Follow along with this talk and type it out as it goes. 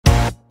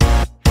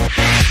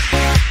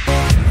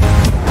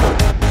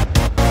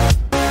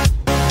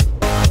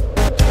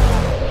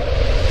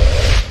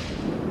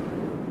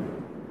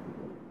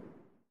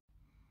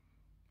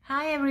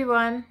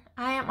everyone,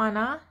 I am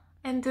Anna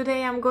and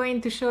today I'm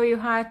going to show you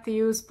how to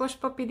use Posh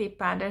Poppy dip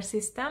powder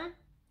system.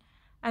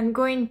 I'm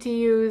going to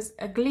use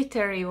a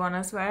glittery one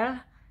as well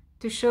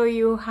to show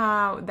you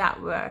how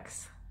that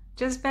works.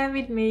 Just bear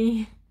with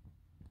me.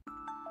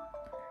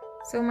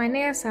 So my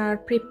nails are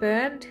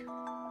prepared,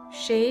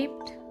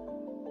 shaped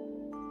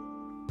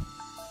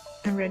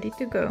and ready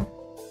to go.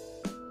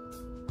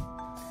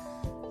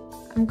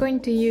 I'm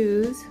going to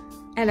use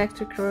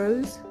electric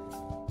rose,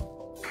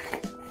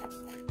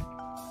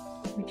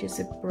 which is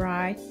a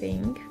bright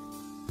pink,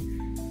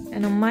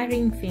 and on my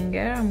ring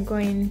finger I'm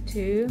going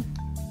to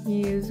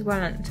use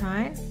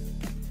Valentine,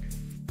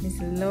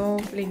 this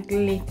lovely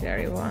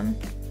glittery one.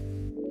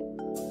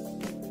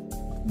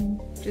 I'm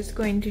just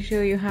going to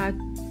show you how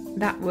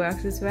that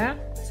works as well,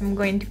 so I'm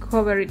going to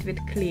cover it with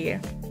clear.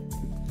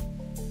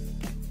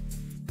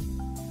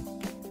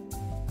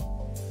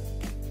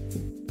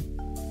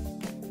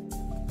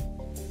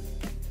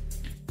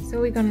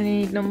 So we're gonna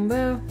need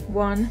number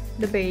 1,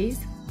 the base.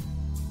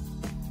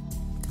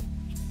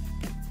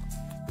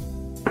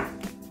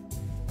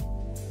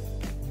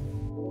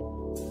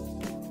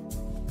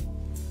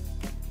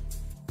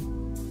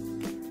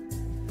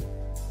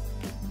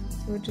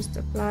 So just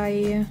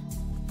apply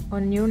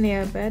on your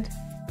nail bed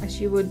as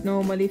you would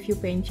normally if you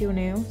paint your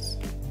nails.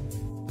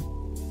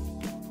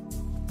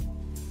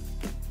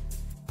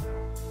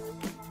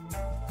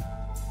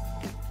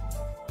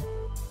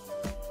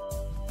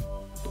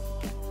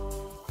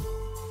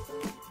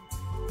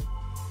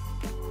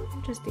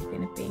 Just dip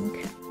in a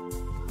pink.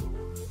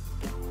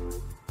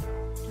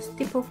 Just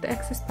dip off the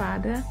excess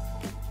powder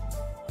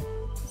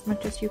as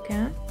much as you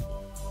can.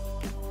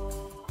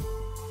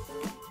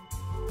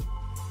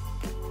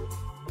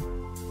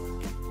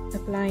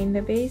 Apply in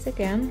the base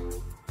again.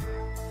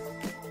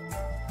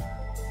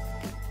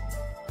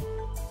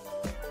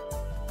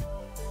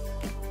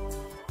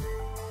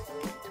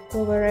 To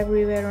cover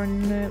everywhere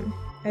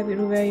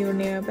everywhere your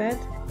nail bed,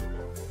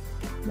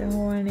 the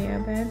whole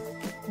nail bed,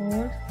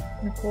 all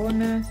the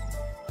corners.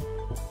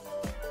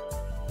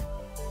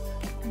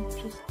 And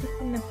just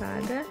dip in the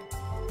powder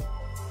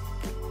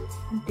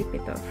and dip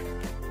it off.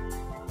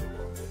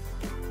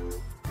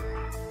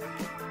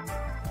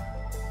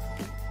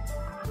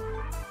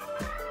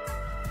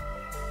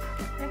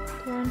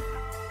 Next one.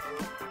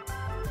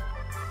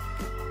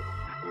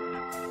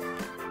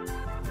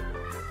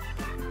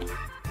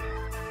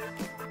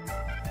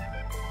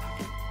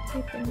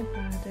 Dip in the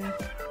powder.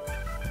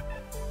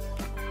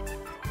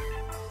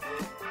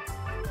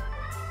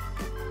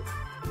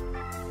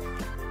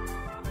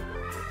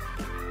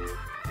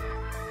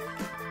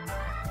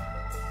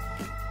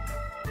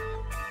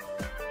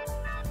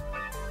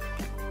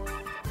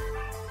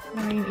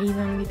 Line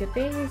evenly the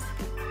base.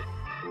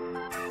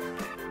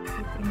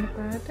 Dip in the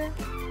powder.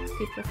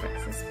 Dip of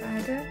excess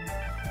powder.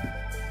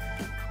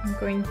 I'm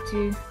going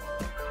to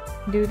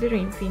do the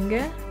ring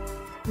finger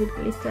with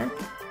glitter.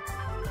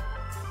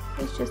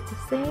 It's just the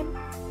same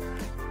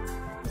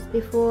as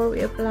before.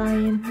 We apply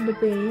in the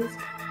base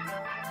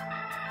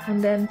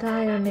on the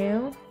entire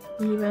nail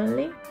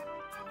evenly.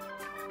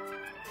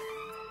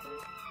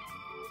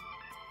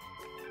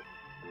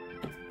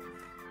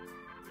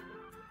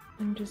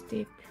 And just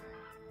dip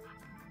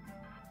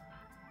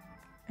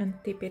and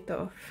tip it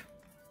off.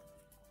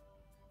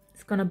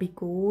 It's gonna be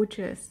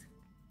gorgeous.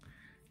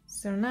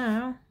 So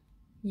now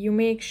you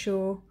make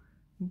sure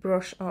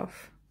brush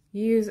off.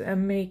 Use a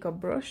makeup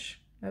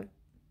brush, a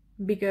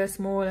bigger,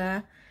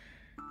 smaller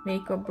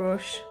makeup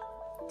brush.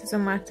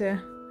 Doesn't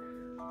matter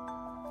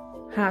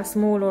how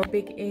small or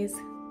big it is.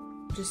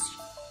 Just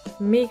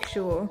make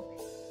sure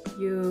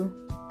you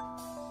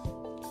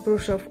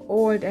brush off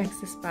all the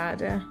excess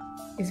powder.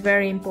 It's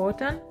very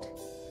important.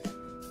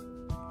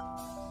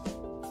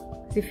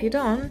 If you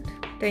don't,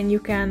 then you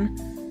can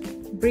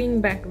bring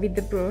back with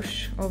the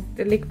brush of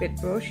the liquid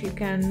brush, you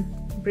can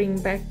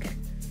bring back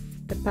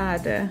the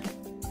powder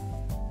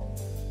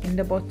in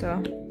the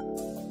bottle,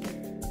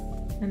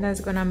 and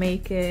that's gonna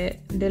make the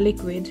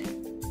liquid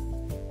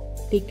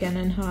thicken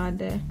and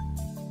harder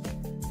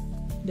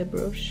the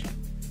brush.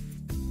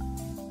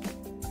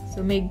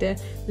 So make the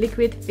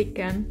liquid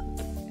thicken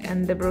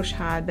and the brush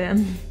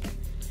harden.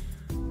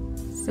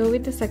 So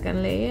with the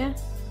second layer,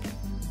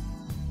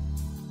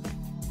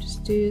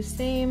 do the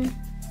same.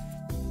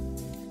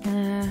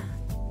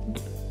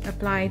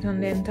 Apply it on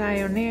the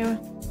entire nail.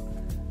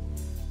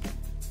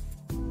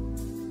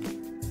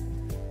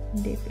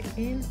 Dip it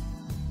in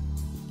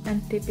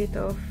and tip it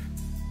off.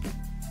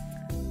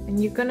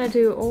 And you're gonna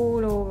do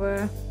all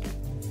over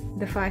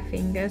the 5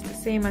 fingers, the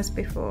same as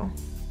before.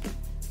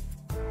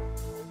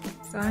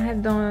 So I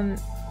have done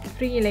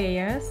 3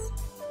 layers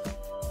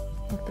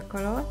of the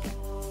color,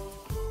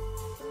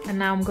 and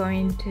now I'm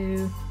going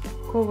to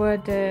cover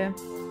the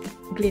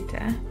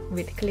glitter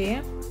with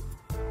clear.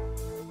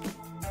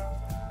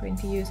 I'm going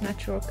to use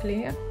natural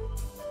clear.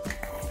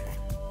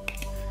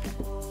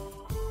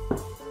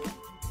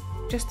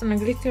 Just on a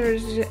glitter,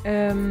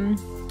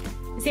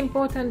 it's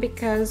important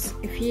because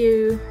if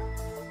you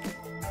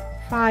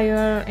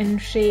file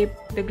and shape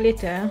the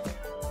glitter,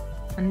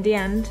 on the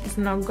end, it's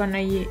not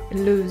gonna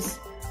lose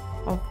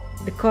of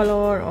the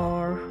color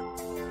or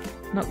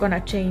not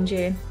gonna change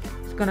it.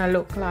 It's gonna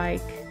look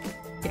like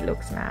it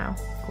looks now.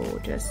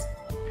 Gorgeous.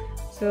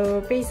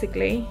 So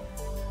basically,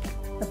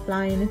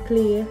 applying a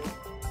clear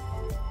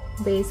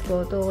base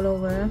coat all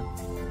over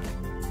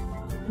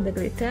the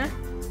glitter,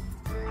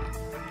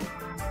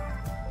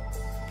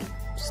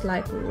 just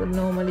like we would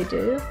normally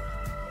do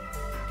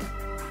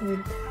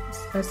with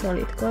a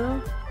solid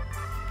color,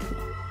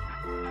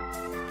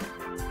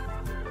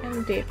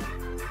 and dip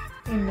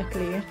in the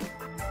clear.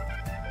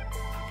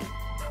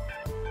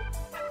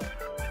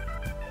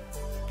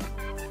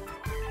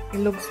 It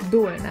looks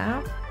dull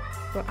now,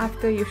 but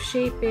after you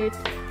shape it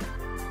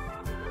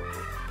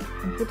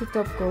and put a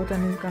top coat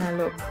on, it's gonna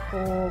look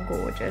all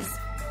gorgeous.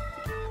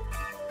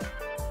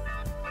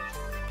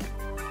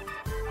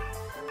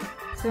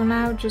 So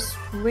now just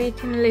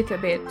waiting a little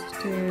bit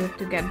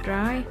to get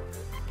dry.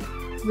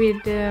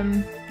 With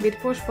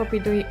Posh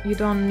Poppy you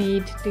don't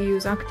need to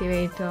use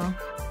activator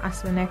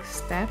as the next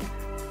step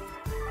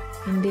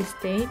in this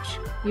stage.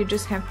 You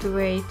just have to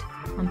wait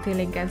until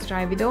it gets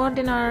dry. With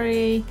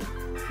ordinary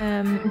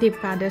dip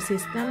powder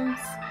systems,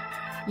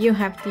 you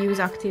have to use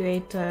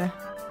activator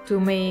to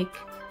make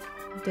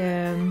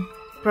the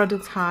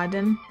product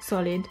harden,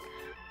 solid,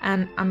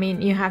 and I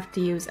mean you have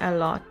to use a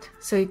lot,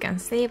 so you can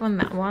save on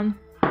that one.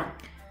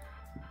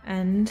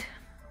 And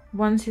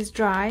once it's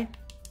dry,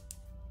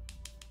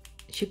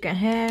 as you can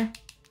hear,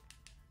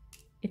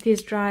 it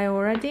is dry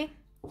already.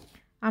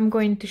 I'm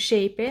going to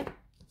shape it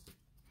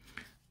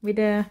with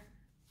a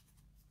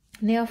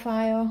nail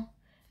file,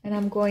 and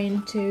I'm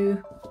going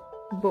to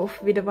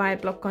buff with a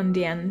white block on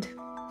the end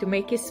to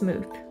make it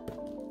smooth.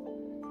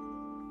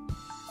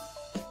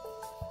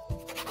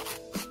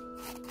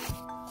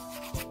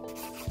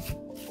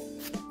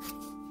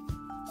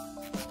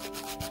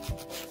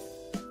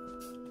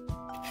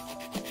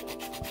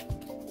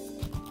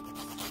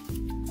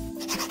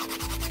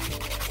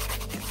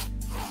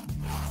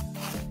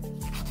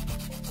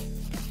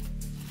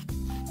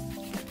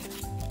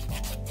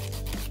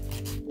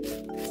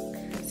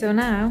 So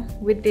now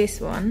with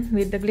this one,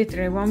 with the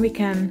glittery one, we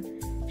can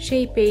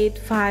shape it,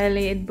 file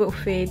it,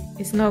 buff it.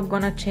 It's not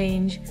gonna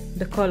change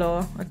the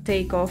color or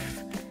take off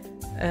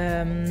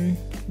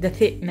the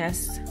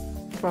thickness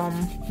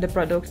from the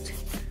product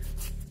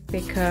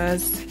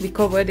because we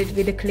covered it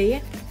with a clear.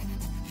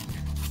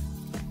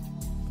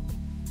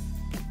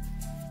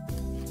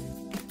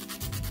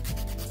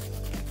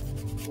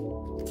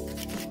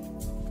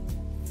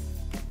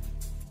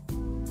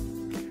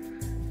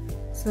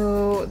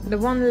 So the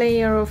one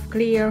layer of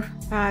clear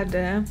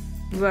powder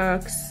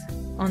works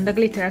on the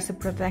glitter as a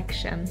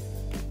protection.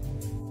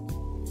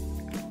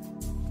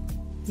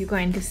 You're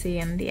going to see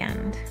in the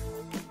end.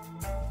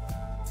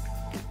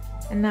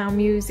 And now I'm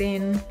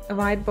using a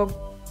white block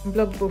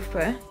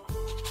buffer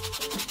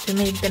to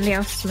make the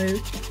nail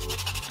smooth.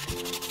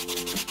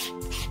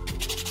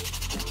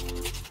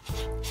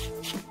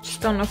 Just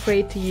don't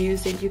afraid to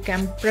use it. You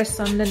can press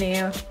on the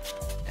nail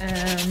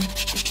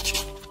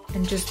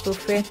and just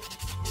buff it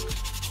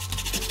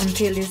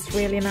until it's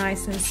really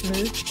nice and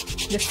smooth,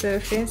 the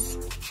surface.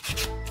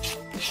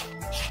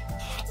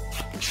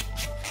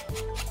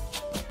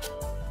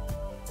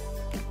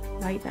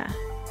 Like that,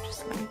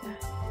 just like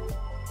that.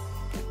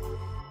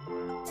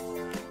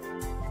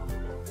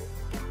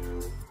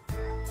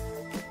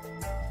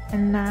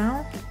 And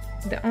now,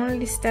 the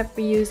only step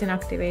we use in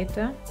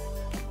activator,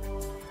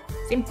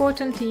 it's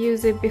important to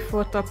use it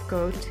before top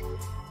coat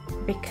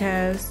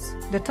because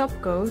the top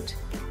coat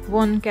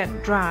won't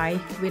get dry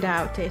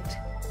without it.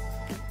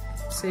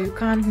 So you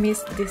can't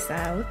miss this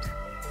out.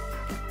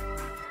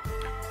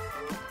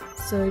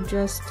 So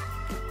just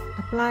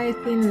apply a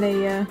thin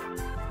layer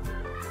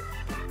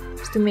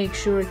just to make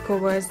sure it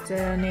covers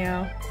the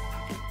nail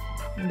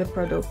and the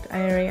product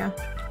area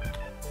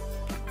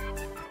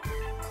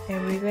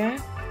everywhere.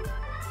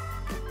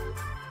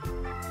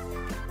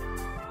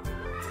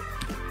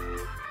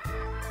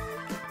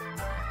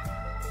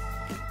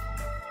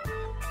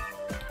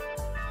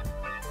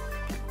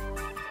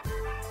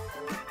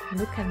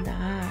 Look at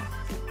that.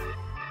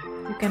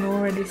 You can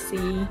already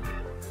see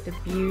the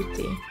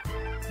beauty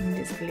in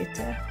this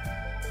glitter.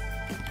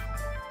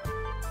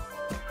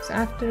 So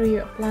after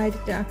you applied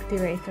the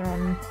activator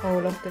on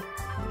all of the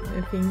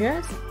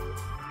fingers,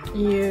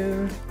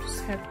 you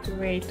just have to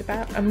wait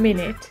about a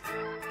minute,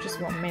 just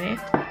 1 minute,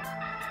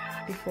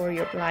 before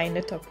you apply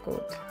the top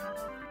coat.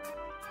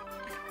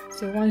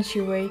 So once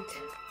you wait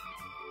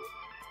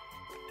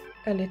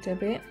a little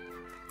bit,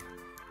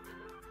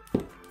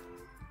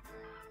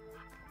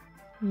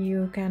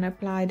 you can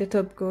apply the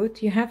top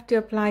coat. You have to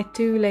apply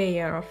 2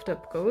 layers of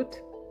top coat.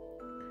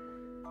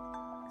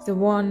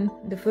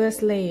 The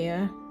first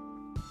layer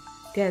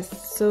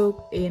gets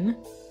soaked in,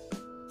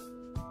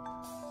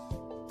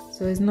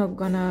 so it's not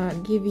gonna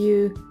give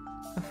you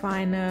a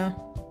finer,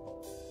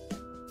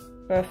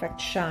 perfect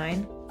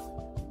shine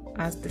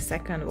as the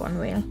second one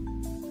will.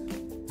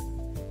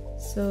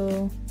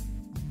 So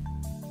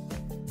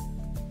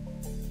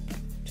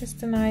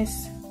just a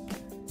nice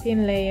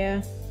thin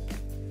layer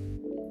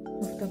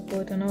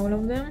coat on all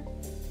of them.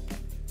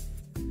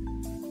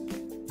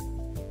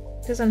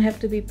 Doesn't have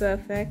to be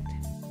perfect,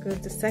 because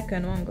the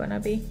second one gonna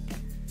be,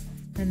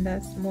 and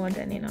that's more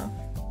than enough.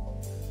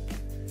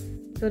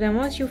 So then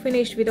once you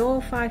finish with all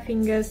 5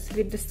 fingers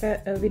with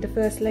the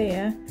first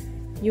layer,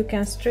 you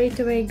can straight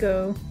away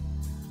go,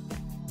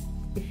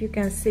 if you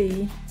can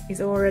see,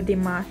 it's already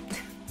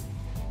matte,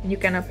 and you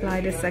can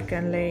apply the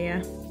second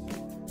layer.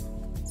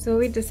 So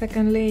with the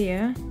second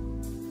layer,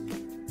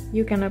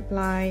 you can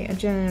apply a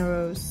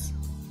generous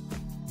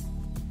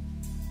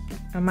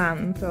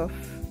amount of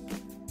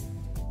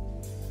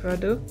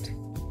product,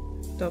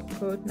 top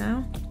coat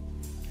now,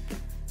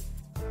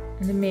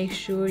 and then make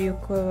sure you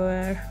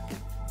cover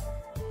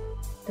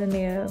the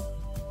nail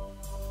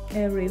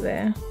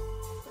everywhere,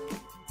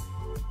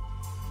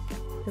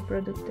 the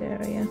product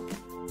area.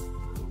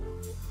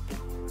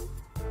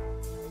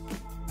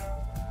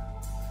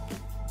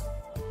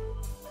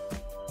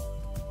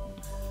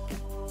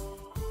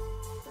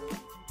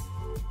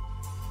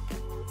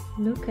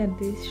 Look at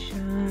this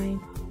shine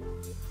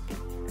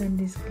and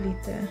this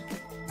glitter.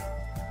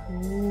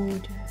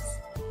 Gorgeous.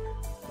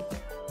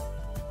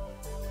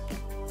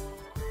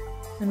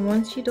 And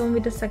once you're done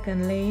with the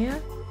second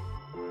layer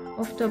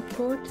of top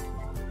coat,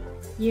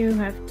 you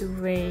have to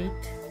wait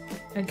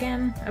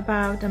again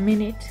about a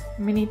minute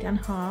and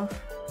a half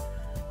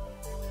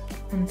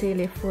until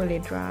it's fully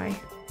dry.